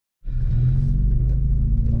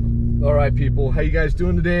All right, people, how you guys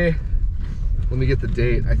doing today? Let me get the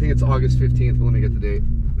date. I think it's August 15th, but let me get the date.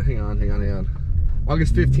 Hang on.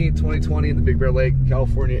 August 15th, 2020 in the Big Bear Lake,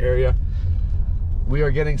 California area. We are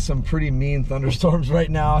getting some pretty mean thunderstorms right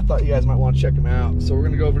now. I thought you guys might want to check them out. So we're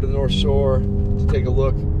gonna go over to the North Shore to take a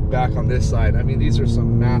look back on this side. I mean, these are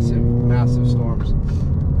some massive storms.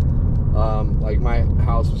 Like my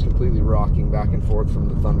house was completely rocking back and forth from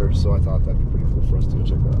the thunder, so I thought that'd be pretty cool for us to go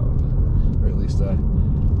check that out. Or at least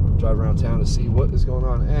drive around town to see what is going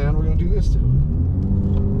on. And we're gonna do this too.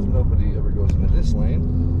 Nobody ever goes into this lane,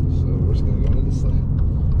 so we're just gonna go into this lane.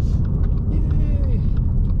 Yay!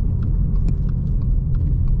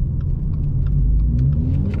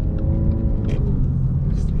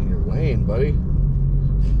 Stay in your lane, buddy.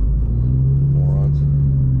 Morons.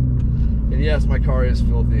 And yes, my car is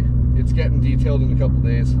filthy. It's getting detailed in a couple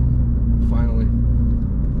days. Finally.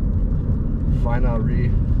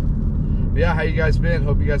 But yeah, how you guys been?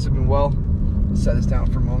 Hope you guys have been well. Let's set this down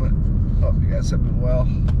for a moment. Hope you guys have been well.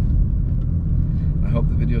 I hope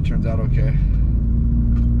the video turns out okay.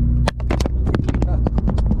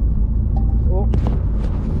 Oh,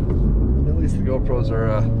 at least the GoPros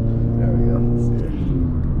are, there we go. Let's see here.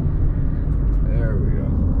 There we go.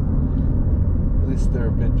 At least they're a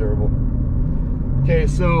bit durable. Okay,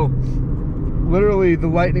 so literally the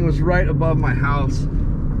lightning was right above my house.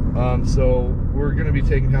 So we're gonna be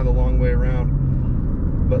taking kind of the long way around,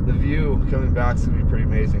 but the view coming back is gonna be pretty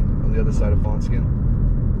amazing on the other side of Monsoon.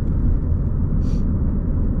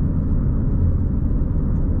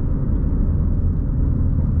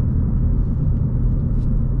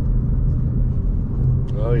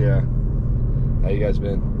 Oh yeah, how you guys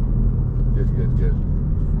been? Good.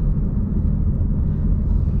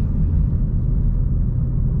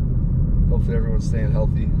 Hopefully everyone's staying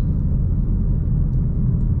healthy.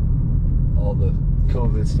 All the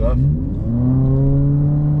COVID stuff. I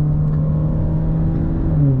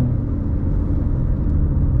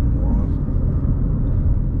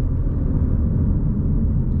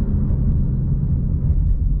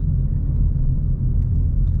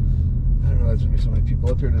didn't realize there'd be so many people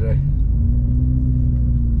up here today.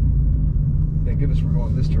 Thank goodness we're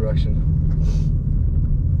going this direction.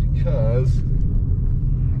 Because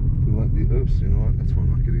we went the, oops, you know what? That's why I'm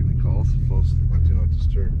not getting any calls. Phone's like, do not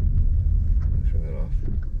disturb. Turn that off.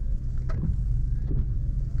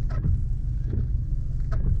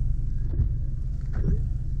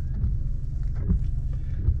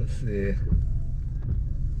 Let's see.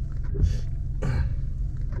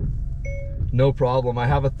 No problem. I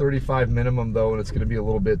have a 35 minimum though, and it's going to be a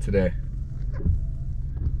little bit today.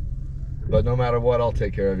 But no matter what, I'll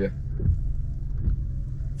take care of you.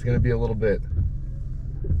 It's going to be a little bit.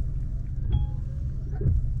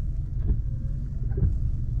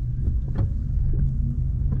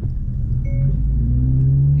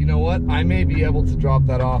 You know what? I may be able to drop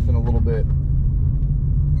that off in a little bit.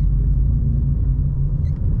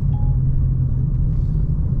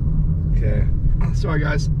 Okay. Sorry,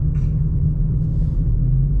 guys.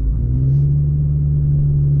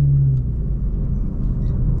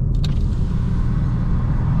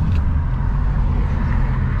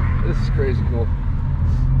 This is crazy cool.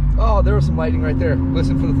 Oh, there was some lightning right there.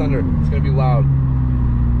 Listen for the thunder. It's going to be loud.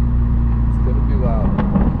 It's going to be loud.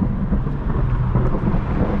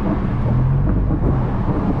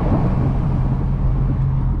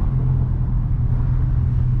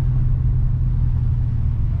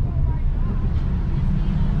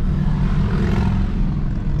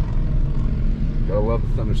 Gotta love the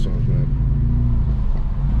thunderstorms, man.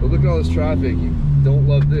 But look at all this traffic. You don't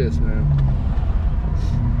love this, man.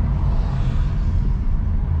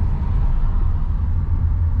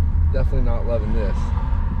 Definitely not loving this.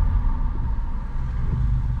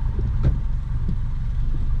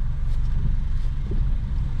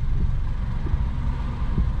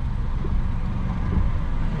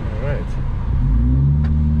 All right.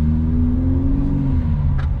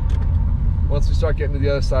 Once we start getting to the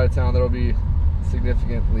other side of town, there'll be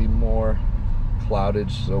significantly more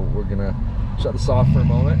cloudage, so we're gonna shut this off for a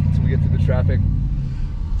moment until we get through the traffic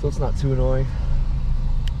so it's not too annoying.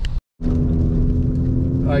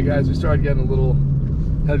 Alright guys, we started getting a little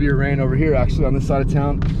heavier rain over here actually on this side of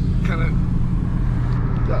town. Kind of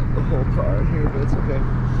got the whole car in here, but it's okay.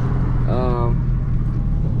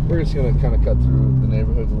 We're just gonna kind of cut through the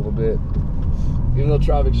neighborhood a little bit, even though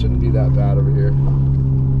traffic shouldn't be that bad over here.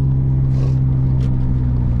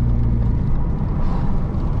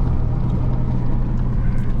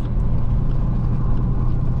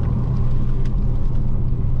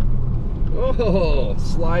 Oh,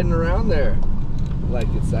 sliding around there like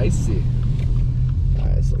it's icy.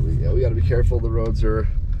 Alright, so we gotta be careful. The roads are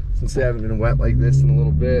since they haven't been wet like this in a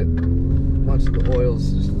little bit. Much of the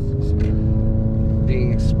oil's just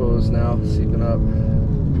being exposed now, seeping up.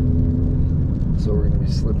 So we're gonna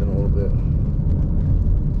be slipping a little bit.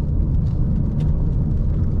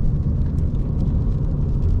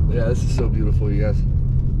 Yeah, this is so beautiful, you guys.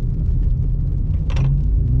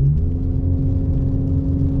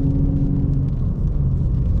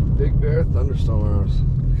 Big Bear thunderstorm arms.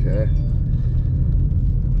 Okay.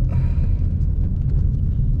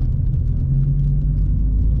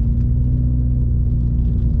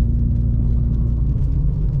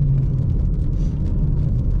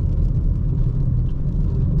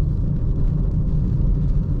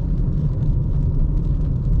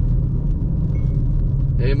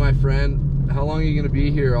 Hey, my friend, how long are you going to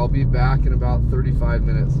be here? I'll be back in about 35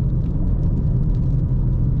 minutes.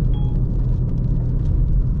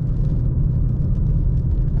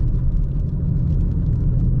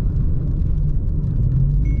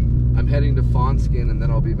 I'm heading to Fawnskin and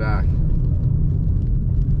then I'll be back. Oh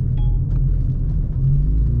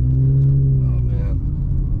man,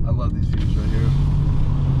 I love these views right here.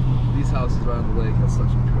 These houses right on the lake have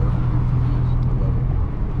such incredible, beautiful views. I love it.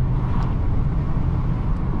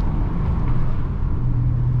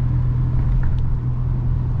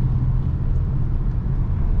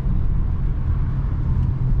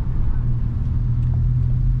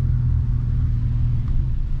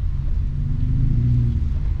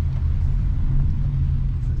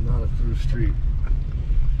 Street.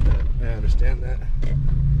 I understand that,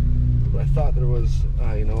 but I thought there was.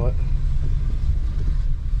 You know what?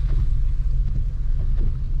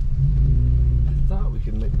 I thought we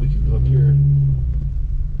could go up here.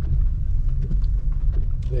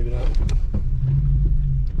 Maybe not.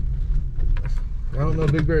 I don't know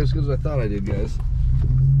Big Bear as good as I thought I did, guys.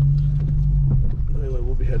 Anyway,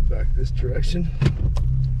 we'll be heading back this direction.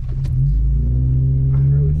 I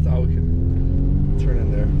really thought we could turn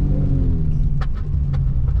in there.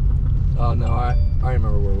 Oh no, I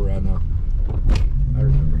remember where we're at now. I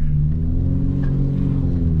remember.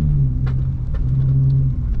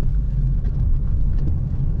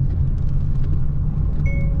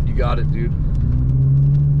 You got it, dude.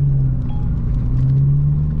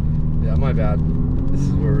 Yeah, my bad. This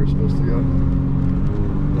is where we're supposed to go.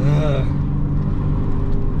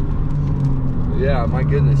 Yeah, my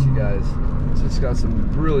goodness, you guys. It's just got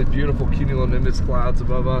some really beautiful cumulonimbus clouds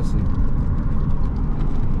above us. And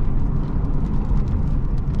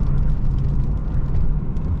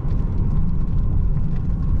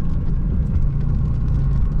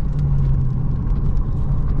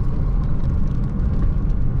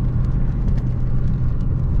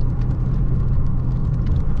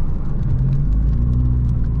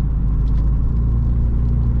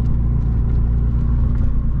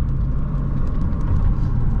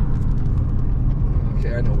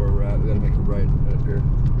I know where we're at. We gotta make a right up here,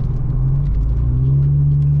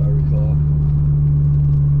 if I recall.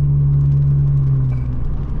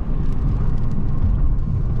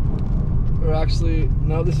 Or actually,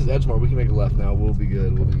 no, this is Edgemore. We can make a left now. We'll be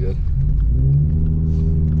good. We'll be good.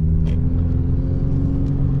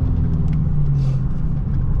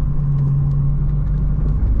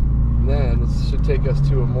 And then this should take us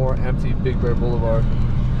to a more empty Big Bear Boulevard.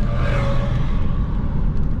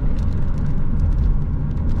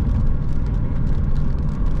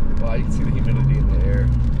 You can see the humidity in the air.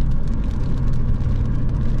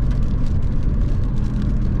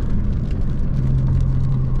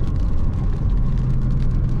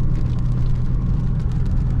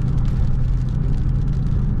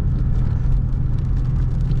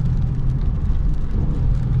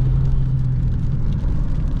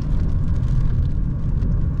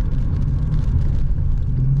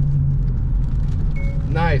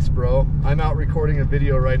 Nice, bro. I'm out recording a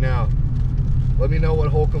video right now. Let me know what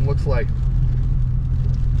Holcomb looks like.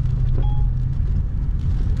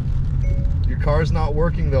 Your car's not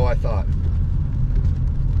working though, I thought.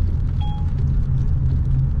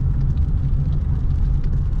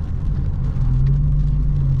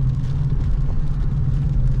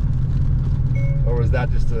 Or was that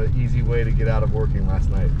just an easy way to get out of working last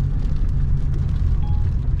night?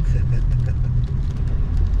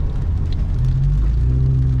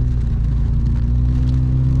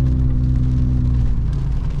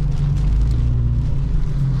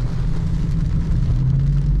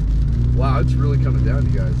 Wow, it's really coming down,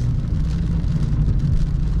 you guys.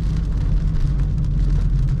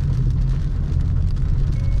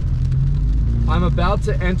 I'm about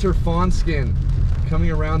to enter Fawnskin,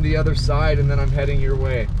 coming around the other side, and then I'm heading your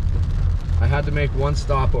way. I had to make one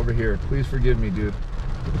stop over here. Please forgive me, dude.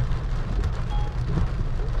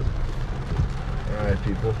 All right,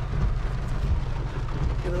 people.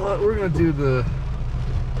 You know what? We're gonna do the.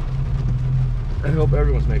 I hope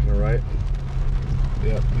everyone's making it right.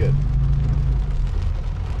 Yeah, good.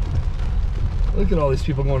 Look at all these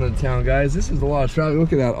people going into town, guys. This is a lot of traffic.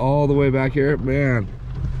 Look at that all the way back here, man.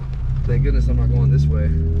 Thank goodness I'm not going this way.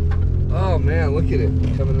 Oh man, look at it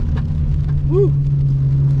coming in. Woo!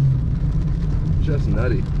 Just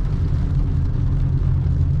nutty.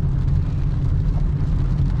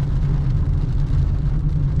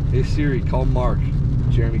 Hey Siri, call Mark,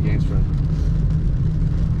 Jeremy Gaines' friend.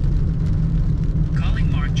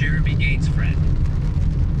 Calling Mark, Jeremy Gaines' friend.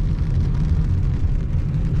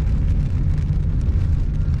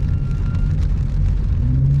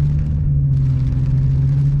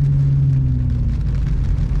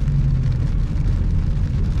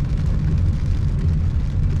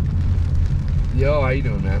 Yo, how you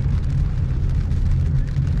doing, man?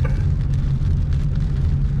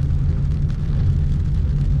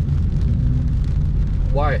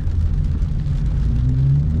 Why?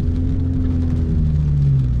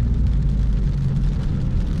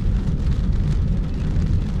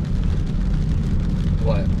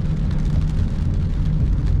 What?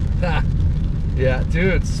 Yeah,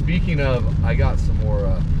 dude, speaking of, I got some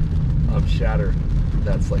more shatter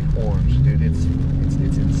that's like orange, dude. It's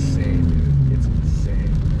insane, dude. It's insane.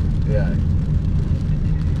 Yeah.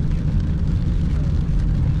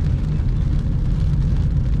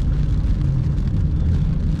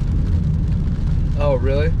 Oh,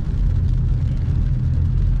 really?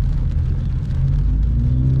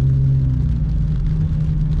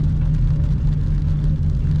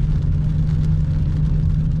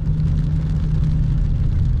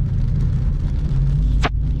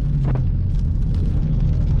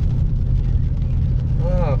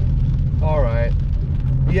 Oh, all right.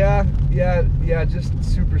 Yeah, just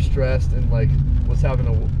super stressed and like was having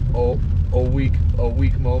a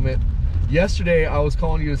weak moment. Yesterday I was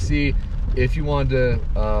calling you to see if you wanted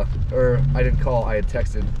to, or I didn't call, I had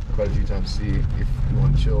texted quite a few times to see if you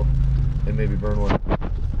want to chill and maybe burn one.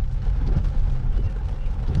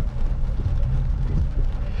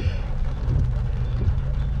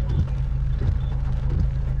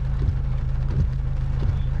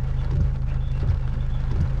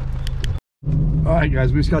 All right,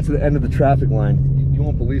 guys, we just got to the end of the traffic line. You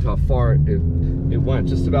won't believe how far it went,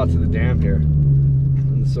 just about to the dam here.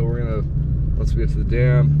 And so we're gonna, once we get to the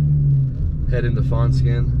dam, head into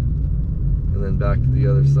Fawnskin, and then back to the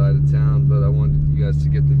other side of town. But I wanted you guys to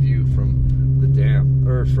get the view from the dam,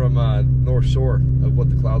 or from North Shore, of what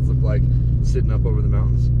the clouds look like sitting up over the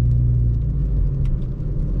mountains.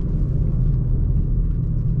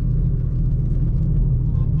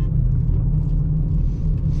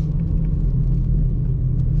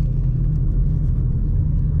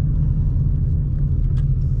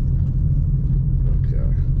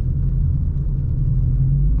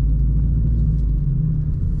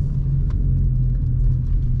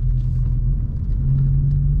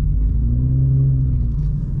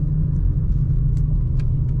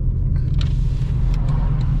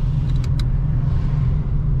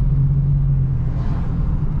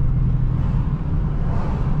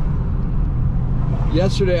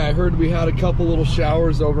 Yesterday I heard we had a couple little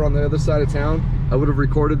showers over on the other side of town. I would have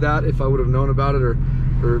recorded that if I would have known about it or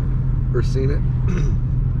seen it.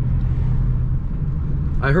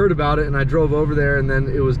 I heard about it and I drove over there, and then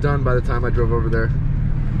it was done by the time I drove over there.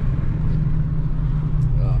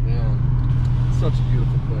 Oh man, such a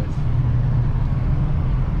beautiful place.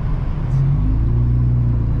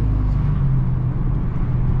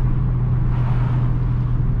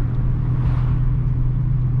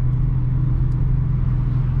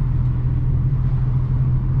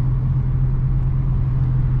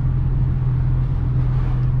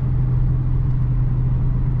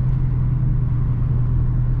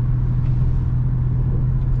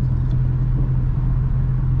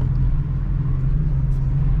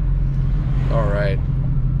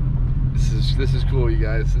 This is cool, you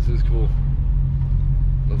guys. This is cool.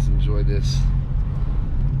 Let's enjoy this,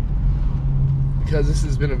 because this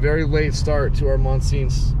has been a very late start to our monsoon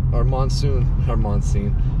season.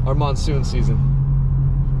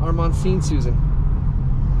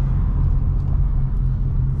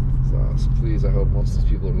 So please, I hope most of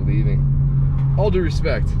these people are leaving. All due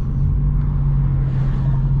respect,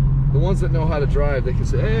 the ones that know how to drive, they can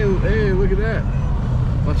say, hey, look at that,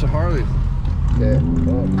 bunch of Harleys. Okay.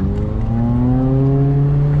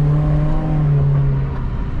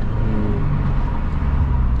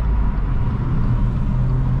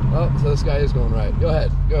 Oh, so this guy is going right. Go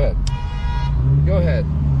ahead. Go ahead. Go ahead.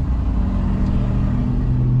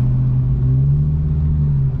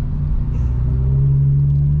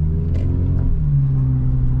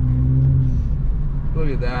 Look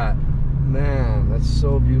at that. Man, that's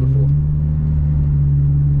so beautiful.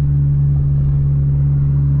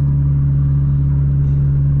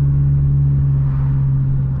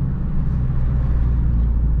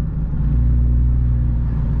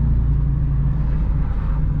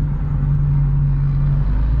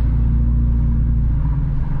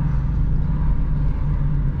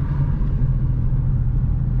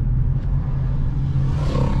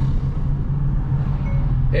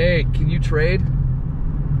 Hey, can you trade?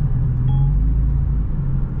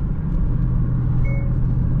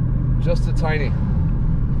 Just a tiny.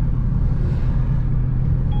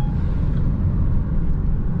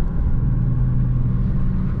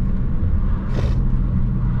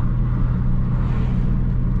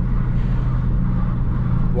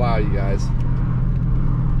 Wow, you guys.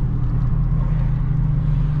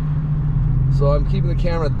 So I'm keeping the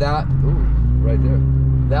camera that, right there,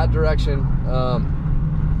 that direction,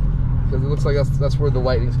 because it looks like that's where the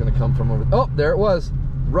lightning's going to come from over. Oh, there it was,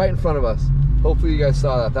 right in front of us. Hopefully you guys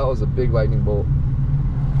saw that. That was a big lightning bolt.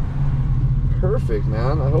 Perfect,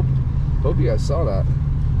 man. I hope you guys saw that.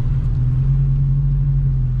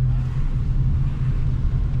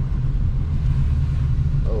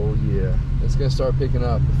 Oh yeah, it's going to start picking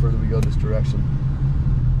up the further we go this direction.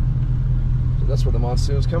 So that's where the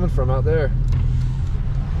monsoon's coming from out there.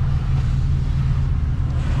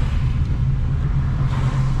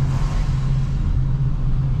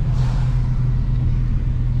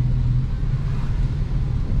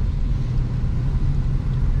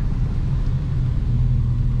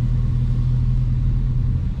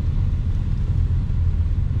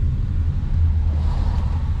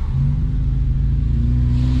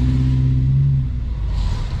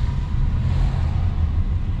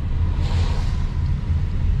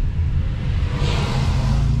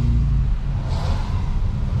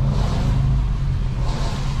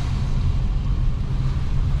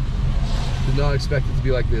 Did not expect it to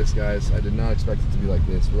be like this, guys. I did not expect it to be like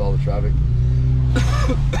this with all the traffic.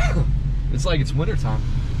 It's like it's winter time.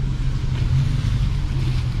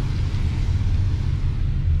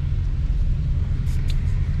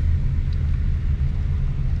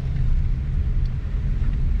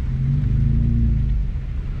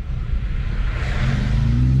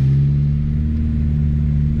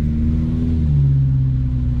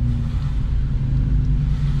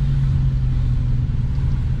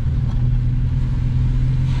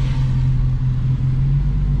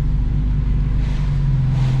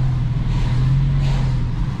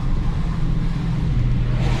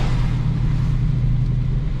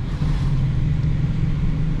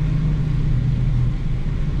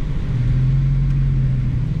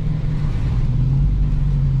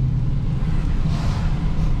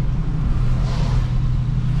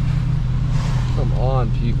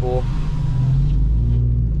 People,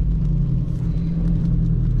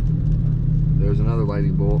 there's another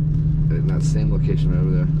lightning bolt in that same location right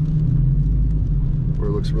over there, where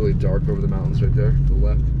it looks really dark over the mountains right there to the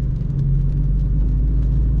left.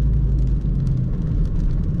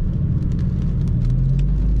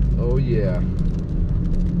 Oh yeah,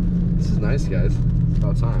 this is nice, guys. It's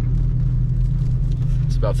about time.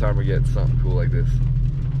 It's about time we get something cool like this.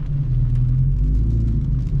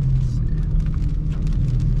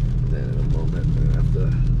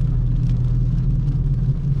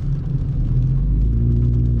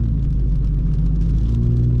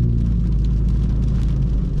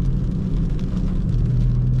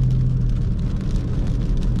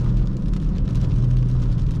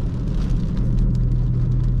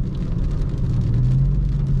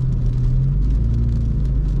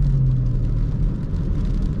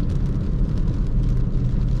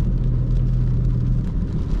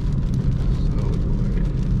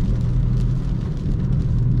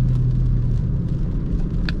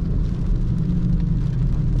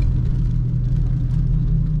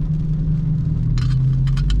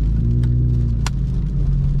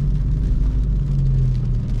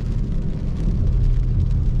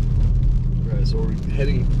 So we're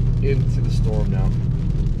heading into the storm now.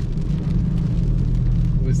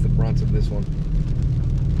 At least the brunt of this one.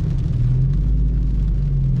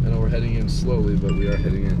 I know we're heading in slowly, but we are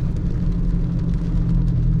heading in.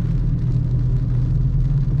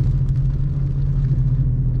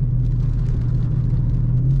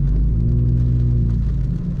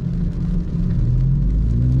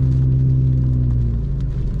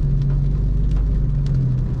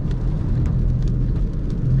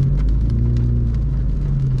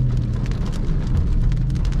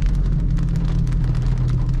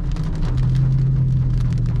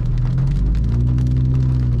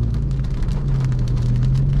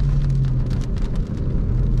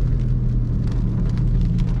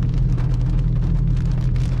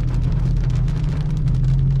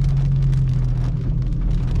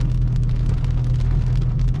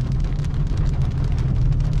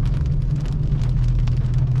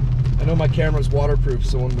 camera's waterproof,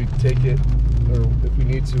 so when we take it, or if we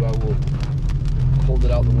need to, I will hold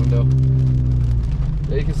it out the window.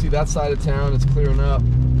 Yeah, you can see that side of town, it's clearing up.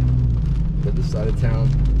 But this side of town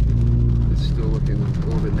is still looking a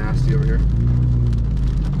little bit nasty over here.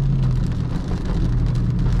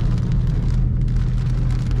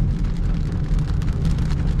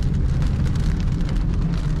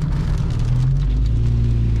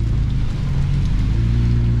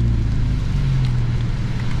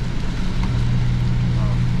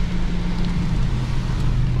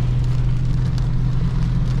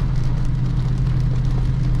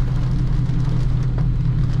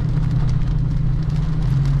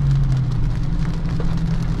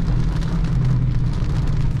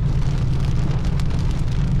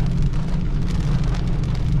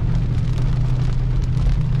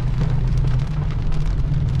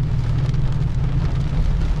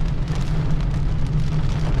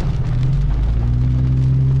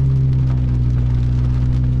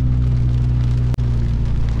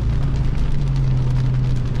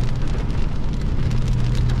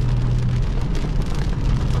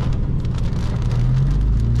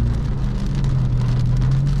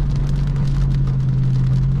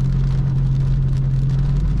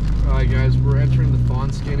 Guys, we're entering the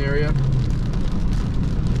Fawnskin area.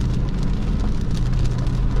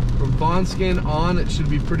 From Fawnskin on, it should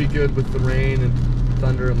be pretty good with the rain and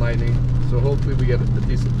thunder and lightning. So hopefully we get a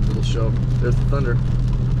decent little show. There's the thunder.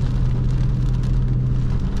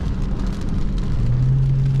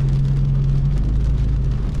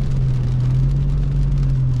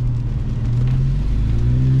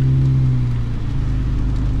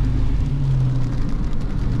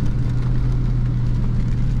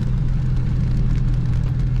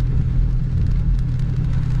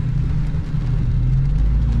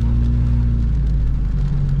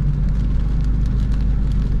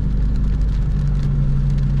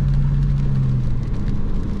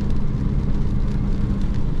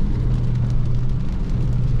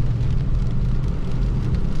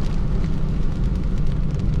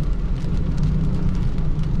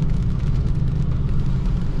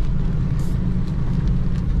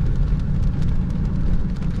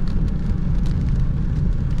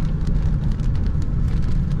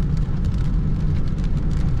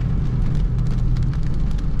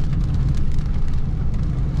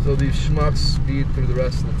 So these schmucks speed through the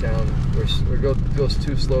rest of the town, or goes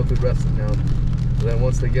too slow through the rest of the town. And then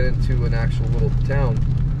once they get into an actual little town,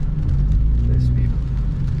 they speed.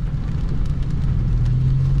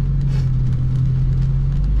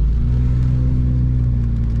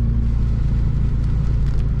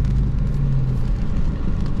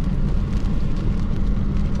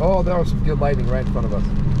 Oh, there was some good lightning right in front of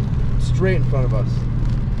us. Straight in front of us.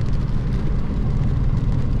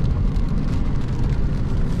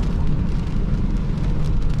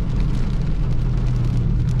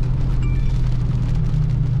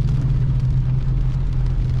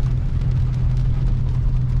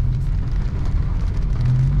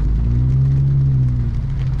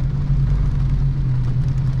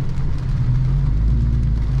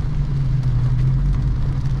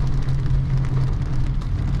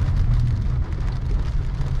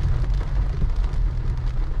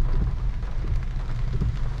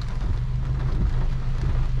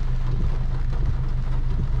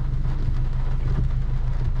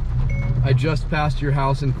 I just passed your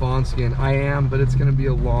house in Fawnskin. I am, but it's gonna be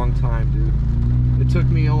a long time, dude. It took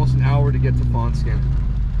me almost an hour to get to Fawnskin.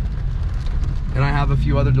 And I have a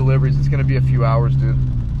few other deliveries. It's gonna be a few hours, dude.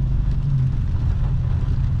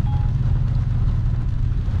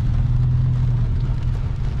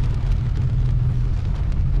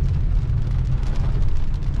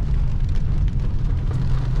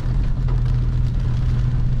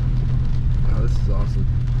 Oh, this is awesome.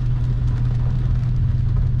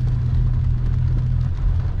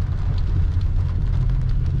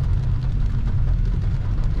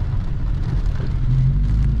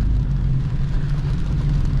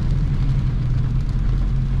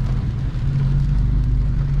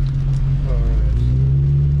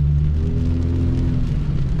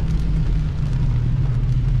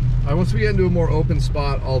 Once we get into a more open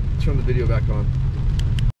spot, I'll turn the video back on.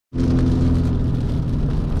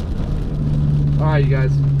 All right, you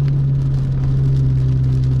guys.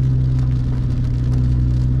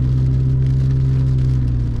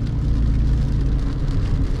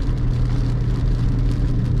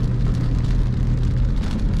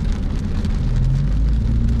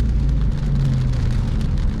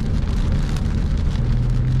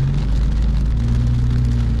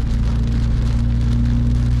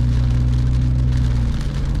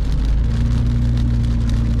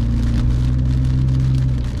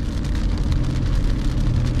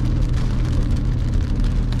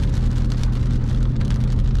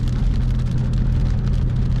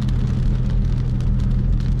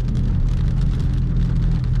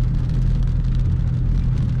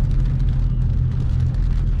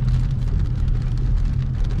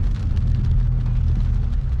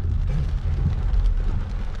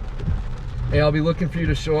 Hey, I'll be looking for you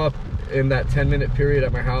to show up in that 10-minute period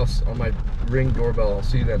at my house on my Ring doorbell. I'll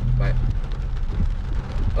see you then. Bye.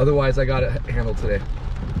 Otherwise, I got it handled today.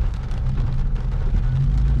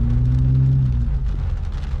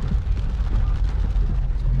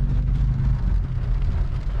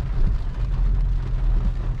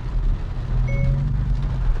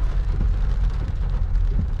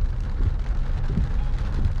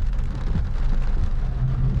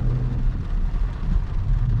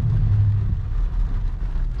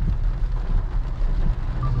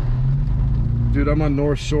 Dude, I'm on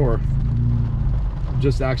North Shore,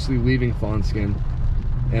 just actually leaving Fawnskin,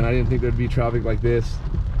 and I didn't think there'd be traffic like this,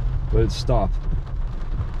 but it stopped.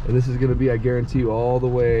 And this is gonna be, I guarantee you, all the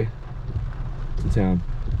way to town.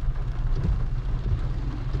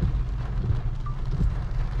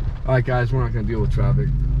 All right, guys, we're not gonna deal with traffic.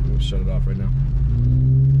 I'm gonna shut it off right now.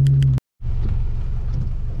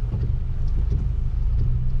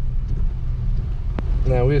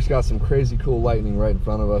 Now, we just got some crazy cool lightning right in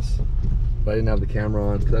front of us. But I didn't have the camera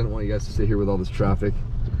on because I didn't want you guys to sit here with all this traffic.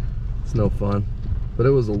 It's no fun. But it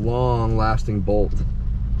was a long lasting bolt.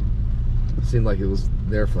 It seemed like it was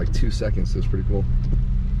there for like 2 seconds. So it was pretty cool.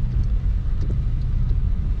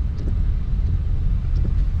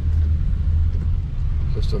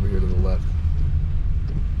 Just over here to the left.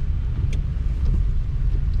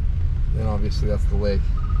 Then obviously that's the lake.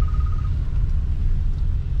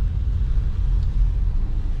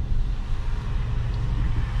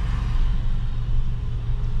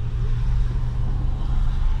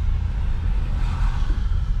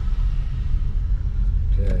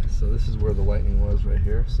 Okay, so this is where the lightning was right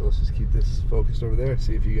here. So let's just keep this focused over there,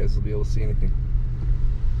 see if you guys will be able to see anything.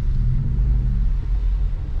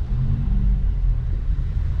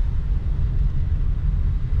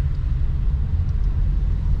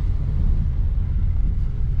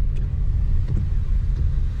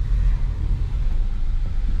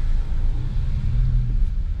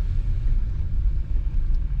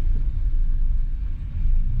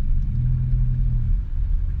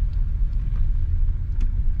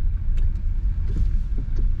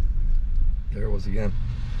 There it was again.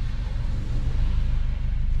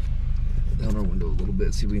 Down our window a little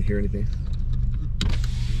bit, see if we can hear anything.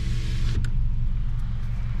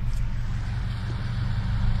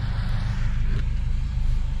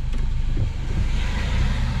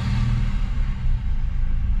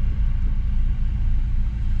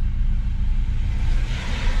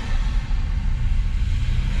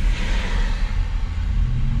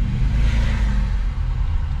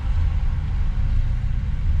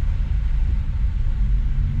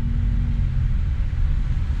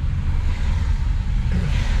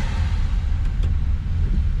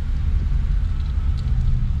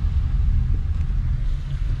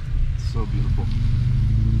 So beautiful.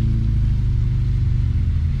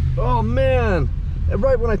 Oh man! And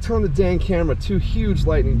right when I turn the dang camera, 2 huge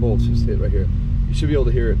lightning bolts just hit right here. You should be able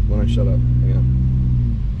to hear it when I shut up. Hang on.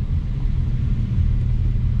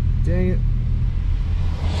 Dang it.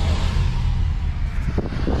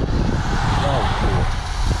 Oh, cool.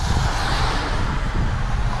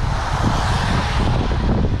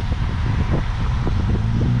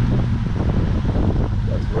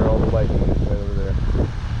 That's where all the lightning is, right over there.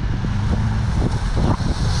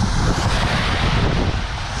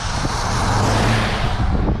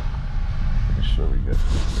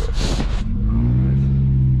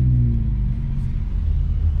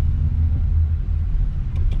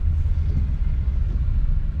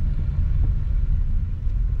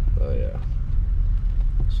 Oh yeah,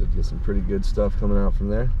 should get some pretty good stuff coming out from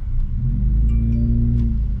there.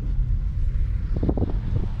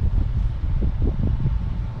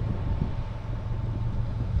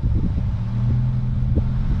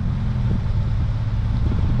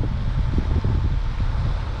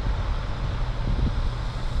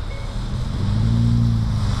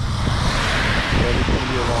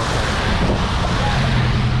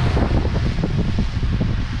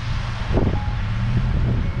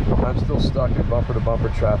 I'm still stuck in bumper-to-bumper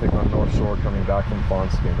traffic on North Shore coming back from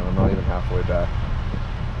Fawnskin, and I'm not even halfway back.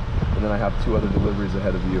 And then I have 2 other deliveries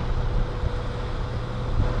ahead of you.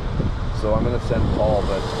 So I'm going to send Paul,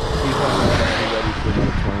 but he's not going to be ready for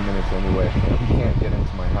another 20 minutes anyway. He can't get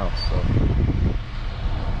into my house, so...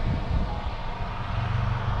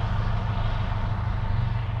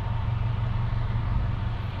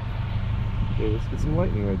 Okay, let's get some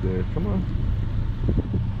lightning right there. Come on.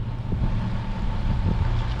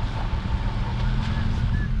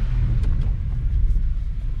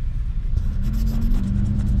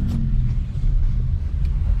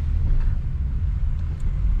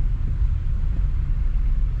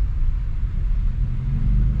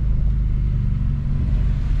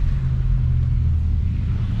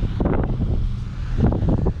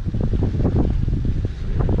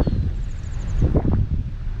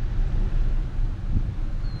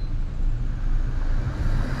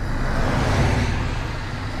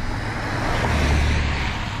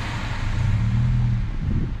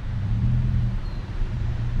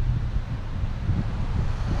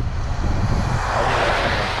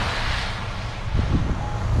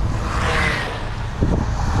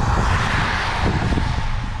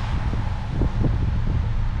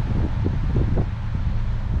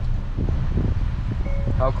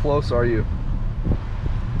 close are you?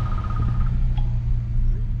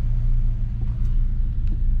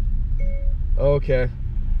 Okay.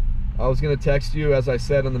 I was gonna text you as I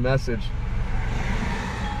said in the message.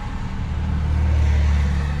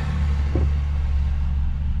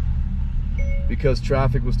 Because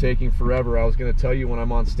traffic was taking forever, I was gonna tell you when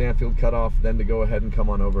I'm on Stanfield Cutoff, then to go ahead and come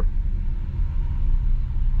on over.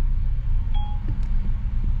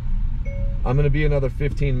 I'm gonna be another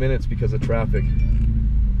 15 minutes because of traffic.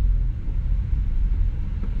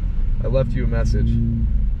 I left you a message.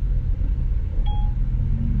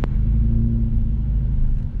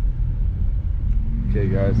 Okay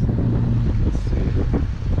guys, let's see.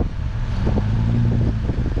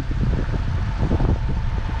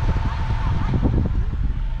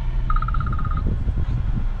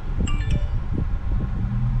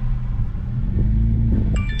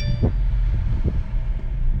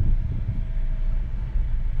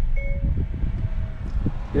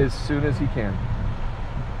 As soon as he can.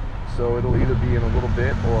 So it'll either be in a little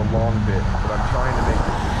bit or a long bit, but I'm trying to make it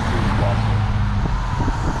as soon as possible.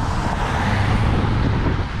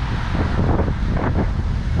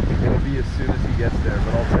 It'll be as soon as he gets there,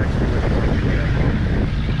 but I'll text you when he gets home.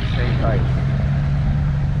 Hang tight.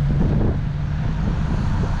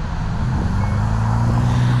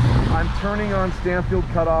 I'm turning on Stanfield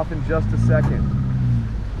Cutoff in just a second.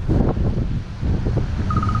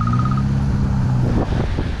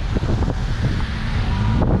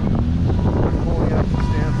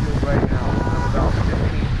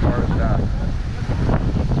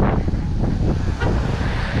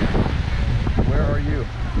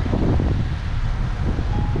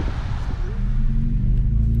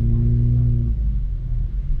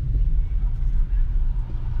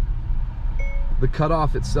 The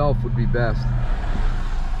cutoff itself would be best.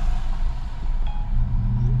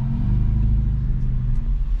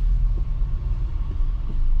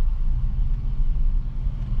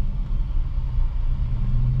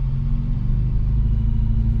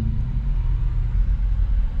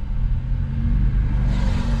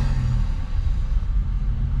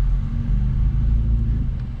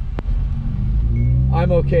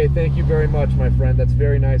 I'm okay, thank you very much, my friend. That's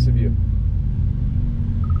very nice of you.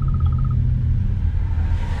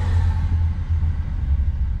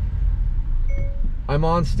 I'm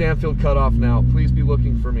on Stanfield Cutoff now. Please be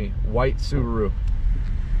looking for me. White Subaru.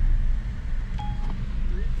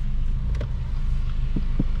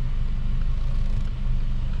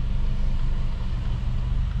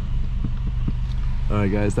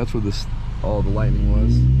 Alright guys, that's where all the lightning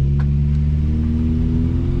was.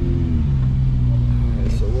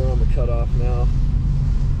 Alright, so we're on the cutoff now.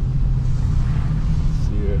 Let's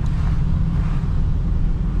see here.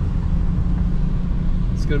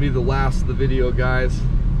 It's gonna be the last of the video, guys.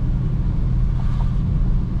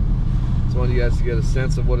 Just wanted you guys to get a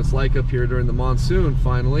sense of what it's like up here during the monsoon,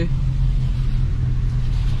 finally.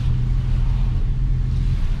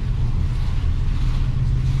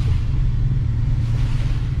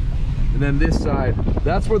 And then this side,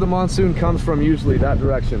 that's where the monsoon comes from usually, that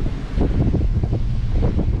direction.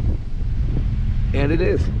 And it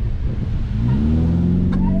is.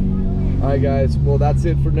 Alright guys, well that's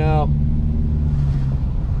it for now.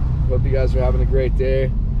 Hope you guys are having a great day.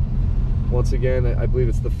 Once again, I believe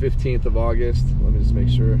it's the 15th of August. Let me just make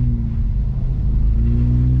sure.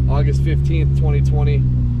 August 15th, 2020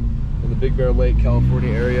 in the Big Bear Lake,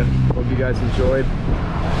 California area. Hope you guys enjoyed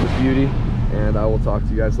the beauty, and I will talk to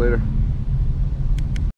you guys later.